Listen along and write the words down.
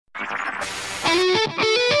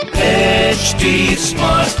HT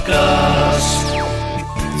Smartcast.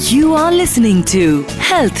 You are listening to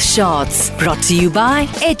Health Shots brought to you by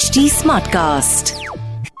HT Smartcast.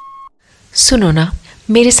 सुनो ना,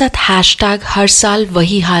 मेरे साथ hashtag हर साल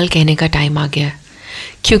वही हाल कहने का टाइम आ गया है,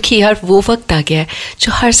 क्योंकि यार वो वक्त आ गया है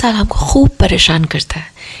जो हर साल हमको खूब परेशान करता है,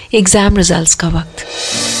 एग्ज़ाम रिजल्ट्स का वक्त।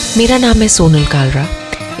 मेरा नाम है सोनल कालरा।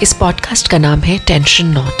 इस पॉडकास्ट का नाम है टेंशन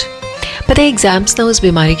नॉट। पता है, एग्ज़ाम्स ना उस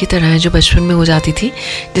बीमारी की तरह है जो बचपन में हो जाती थी,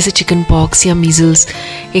 जैसे चिकन पॉक्स या मीज़ल्स।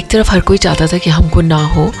 एक तरफ हर कोई चाहता था कि हमको ना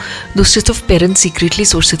हो, दूसरी तरफ पेरेंट्स सीक्रेटली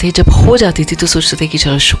सोचते थे, जब हो जाती थी तो सोचते थे कि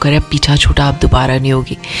चलो शुक्र है, अब पीछा छूटा, अब दोबारा नहीं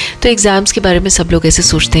होगी। तो एग्ज़ाम्स के बारे में सब लोग ऐसे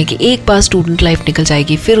सोचते हैं कि एक बार स्टूडेंट लाइफ निकल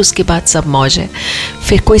जाएगी, फिर उसके बाद सब मौज है,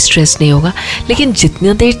 फिर कोई स्ट्रेस नहीं होगा। लेकिन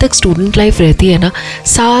जितना देर तक स्टूडेंट लाइफ रहती है ना,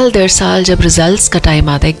 साल दर साल जब रिजल्ट्स का टाइम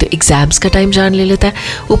आता है, एक तो एग्ज़ाम्स का टाइम जान ले लेता है,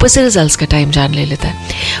 ऊपर से रिजल्ट्स का टाइम जान ले लेता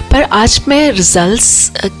है। पर आज मैं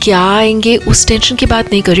रिजल्ट्स क्या आएंगे उस टेंशन की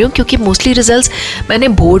बात नहीं कर रही हूँ, क्योंकि मोस्टली रिजल्ट्स, मैंने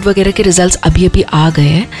बोर्ड वगैरह के रिजल्ट्स अभी अभी आ गए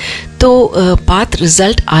हैं, तो बात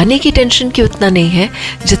रिज़ल्ट आने की टेंशन की उतना नहीं है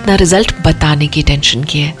जितना रिज़ल्ट बताने की टेंशन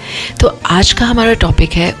की है। तो आज का हमारा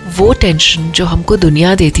टॉपिक है वो टेंशन जो हमको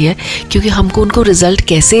दुनिया देती है, क्योंकि हमको उनको रिज़ल्ट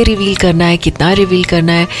कैसे रिवील करना है, कितना रिवील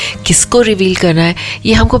करना है, किसको रिवील करना है,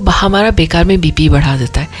 ये हमको हमारा बेकार में बीपी बढ़ा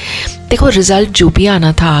देता है। देखो, रिज़ल्ट जो भी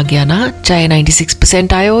आना था आ गया ना, चाहे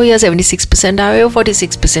 96% आए हो या 76% आए हो,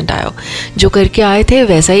 46% आए हो, जो करके आए थे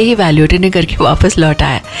वैसा ही वैल्यूएटर ने करके वापस लौट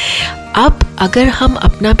आया। अब अगर हम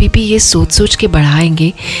अपना बीपी ये सोच सोच के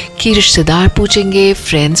बढ़ाएंगे कि रिश्तेदार पूछेंगे,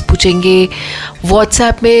 फ्रेंड्स पूछेंगे,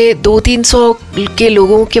 व्हाट्सएप में 200-300 के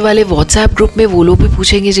लोगों के वाले व्हाट्सएप ग्रुप में वो लोग भी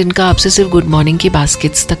पूछेंगे जिनका आपसे सिर्फ गुड मॉर्निंग की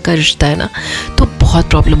बास्केट्स तक का रिश्ता है ना, तो बहुत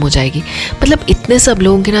प्रॉब्लम हो जाएगी। मतलब इतने सब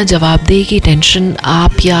लोगों के ना जवाबदेही की टेंशन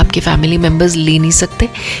आप या आपके फैमिली मेम्बर्स ले नहीं सकते,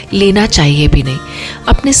 लेना चाहिए भी नहीं।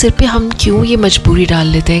 अपने सिर पे हम क्यों ये मजबूरी डाल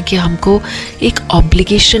लेते हैं कि हमको एक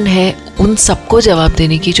ऑब्लिगेशन है उन सबको जवाब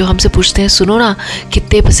देने की जो हमसे पूछते हैं, सुनो ना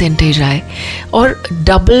कितने परसेंटेज आए, और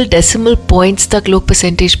डबल डेसिमल पॉइंट्स तक लोग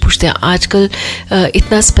परसेंटेज पूछते हैं। आजकल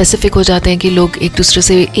इतना स्पेसिफिक हो जाते हैं कि लोग एक दूसरे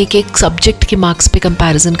से एक एक सब्जेक्ट के मार्क्स पे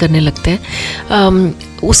कंपैरिजन करने लगते हैं।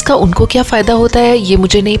 उसका उनको क्या फ़ायदा होता है ये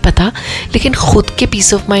मुझे नहीं पता, लेकिन ख़ुद के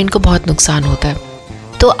पीस ऑफ माइंड को बहुत नुकसान होता है।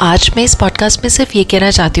 तो आज मैं इस पॉडकास्ट में सिर्फ ये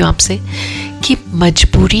कहना चाहती हूँ आपसे कि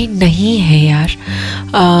मजबूरी नहीं है यार।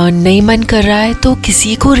 नहीं मन कर रहा है तो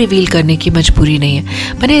किसी को रिवील करने की मजबूरी नहीं है।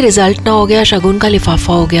 मैंने रिज़ल्ट ना हो गया, शगुन का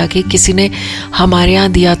लिफाफा हो गया कि किसी ने हमारे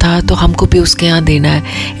यहाँ दिया था तो हमको भी उसके यहाँ देना है,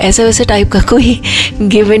 ऐसे वैसे टाइप का कोई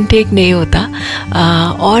गिव एंड टेक नहीं होता।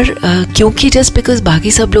 और क्योंकि जस्ट बिकॉज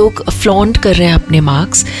बाकी सब लोग फ्लॉन्ट कर रहे हैं अपने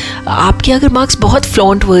मार्क्स, आपके अगर मार्क्स बहुत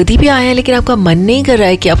फ्लॉन्ट वर्दी भी आए हैं लेकिन आपका मन नहीं कर रहा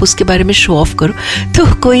है कि आप उसके बारे में शो ऑफ करो,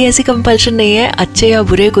 तो कोई ऐसी कंपल्शन नहीं है अच्छे या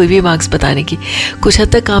बुरे कोई भी मार्क्स बताने की। कुछ हद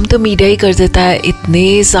तक काम तो मीडिया ही कर देता है,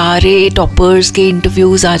 इतने सारे टॉपर्स के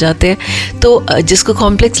इंटरव्यूज़ आ जाते हैं, तो जिसको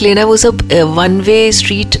कॉम्प्लेक्स लेना है वो सब वन वे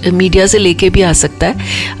स्ट्रीट मीडिया से लेके भी आ सकता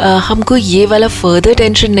है। हमको ये वाला फर्दर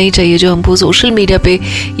टेंशन नहीं चाहिए जो हमको सोशल मीडिया पे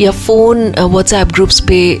या फ़ोन व्हाट्सएप ग्रुप्स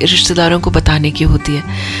पे रिश्तेदारों को बताने की होती है।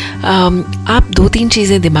 आप 2-3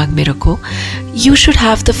 चीज़ें दिमाग में रखो। You should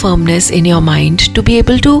have the firmness in your mind to be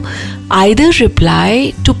able to either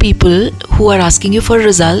reply to people who are asking you for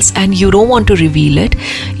results and you don't want to reveal it.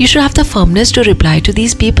 You should have the firmness to reply to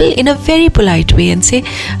these people in a very polite way and say,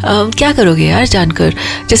 क्या करोगे यार जानकर।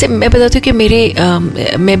 जैसे मैं बताती हूँ कि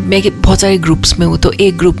मैं बहुत सारे ग्रुप्स में हूँ, तो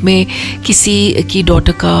एक ग्रुप में किसी की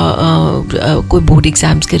डॉटर का कोई बोर्ड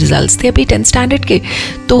एग्ज़ाम्स के रिजल्ट्स थे अभी 10th स्टैंडर्ड के,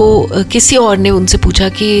 तो किसी और ने उनसे पूछा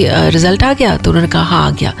कि रिज़ल्ट आ गया, तो उन्होंने कहा हाँ आ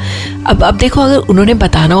गया। अब देखो, अगर उन्होंने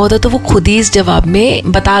बताना होता तो वो खुद ही इस जवाब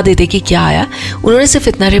में बता देते कि क्या आया। उन्होंने सिर्फ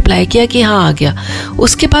इतना रिप्लाई किया कि हाँ आ गया।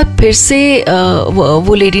 उसके बाद फिर से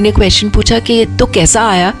वो लेडी ने क्वेश्चन पूछा कि तो कैसा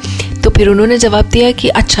आया, तो फिर उन्होंने जवाब दिया कि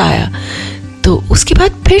अच्छा आया। तो उसके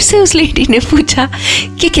बाद फिर से उस लेडी ने पूछा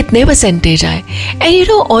कि कितने परसेंटेज आए। And you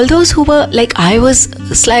know, all those who were like, I was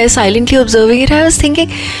silently observing it, I was thinking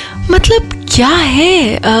मतलब क्या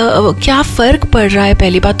है, क्या फ़र्क पड़ रहा है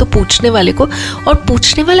पहली बात तो पूछने वाले को, और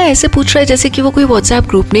पूछने वाला ऐसे पूछ रहा है जैसे कि वो कोई व्हाट्सएप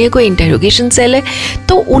ग्रुप नहीं है, कोई इंटेरोगेशन सेल है।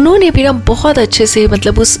 तो उन्होंने भी ना बहुत अच्छे से,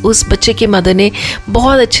 मतलब उस बच्चे की मदर ने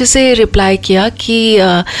बहुत अच्छे से रिप्लाई किया कि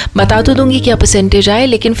बता तो दूंगी क्या परसेंटेज आए,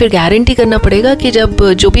 लेकिन फिर गारंटी करना पड़ेगा कि जब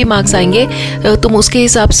जो भी मार्क्स आएंगे तुम उसके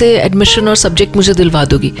हिसाब से एडमिशन और सब्जेक्ट मुझे दिलवा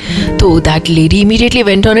दोगी। तो that lady immediately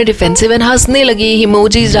went on a defensive and हंसने लगी,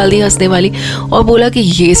 इमोजीज डाल दी हंसने वाली, और बोला कि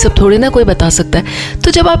ये सब थोड़े ना कोई बता सकता है।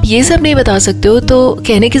 तो जब आप ये सब नहीं बता सकते हो तो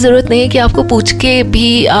कहने की ज़रूरत नहीं है कि आपको पूछ के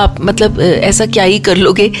भी आप मतलब ऐसा क्या ही कर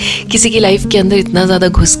लोगे किसी की लाइफ के अंदर इतना ज़्यादा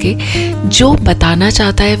घुस के। जो बताना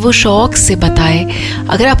चाहता है वो शौक से बताए।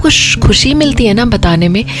 अगर आपको खुशी मिलती है ना बताने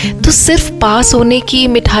में, तो सिर्फ पास होने की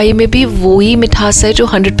मिठाई में भी वही मिठास है जो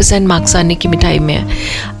 100% मार्क्स आने की मिठाई में है।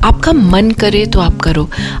 आपका मन करे तो आप करो,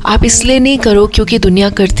 आप इसलिए नहीं करो क्योंकि दुनिया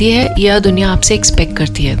करती है या दुनिया आपसे एक्सपेक्ट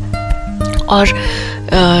करती है। और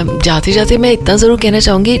जाते जाते मैं इतना ज़रूर कहना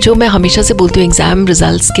चाहूँगी, जो मैं हमेशा से बोलती हूँ एग्ज़ाम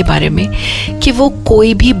रिजल्ट्स के बारे में, कि वो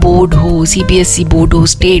कोई भी बोर्ड हो, CBSE बोर्ड हो,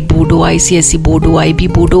 स्टेट बोर्ड हो, ICSE बोर्ड हो, IB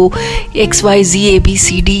बोर्ड हो, XYZ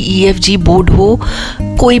ABCD EFG बोर्ड हो,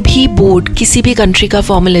 कोई भी बोर्ड किसी भी कंट्री का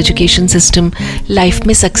फॉर्मल एजुकेशन सिस्टम लाइफ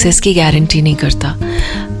में सक्सेस की गारंटी नहीं करता।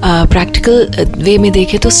 प्रैक्टिकल वे में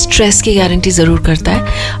देखें तो स्ट्रेस की गारंटी ज़रूर करता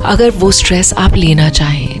है, अगर वो स्ट्रेस आप लेना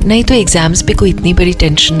चाहें। नहीं तो एग्ज़ाम्स पे कोई इतनी बड़ी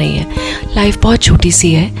टेंशन नहीं है, लाइफ बहुत छोटी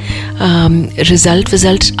सी है।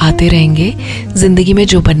 रिज़ल्ट आते रहेंगे, ज़िंदगी में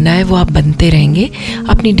जो बनना है वो आप बनते रहेंगे।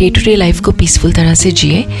 अपनी डे टू डे लाइफ को पीसफुल तरह से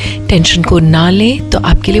जिए, टेंशन को ना लें तो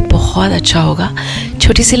आपके लिए बहुत अच्छा होगा।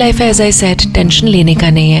 छोटी सी लाइफ है, एज आई सेड, टेंशन लेने का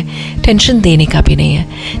नहीं है, टेंशन देने का भी नहीं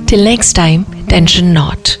है। Till next time, tension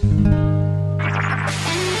not.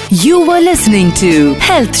 You were listening to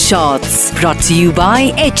Health Shots, brought to you by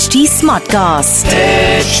HT Smartcast.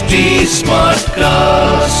 HT Smartcast.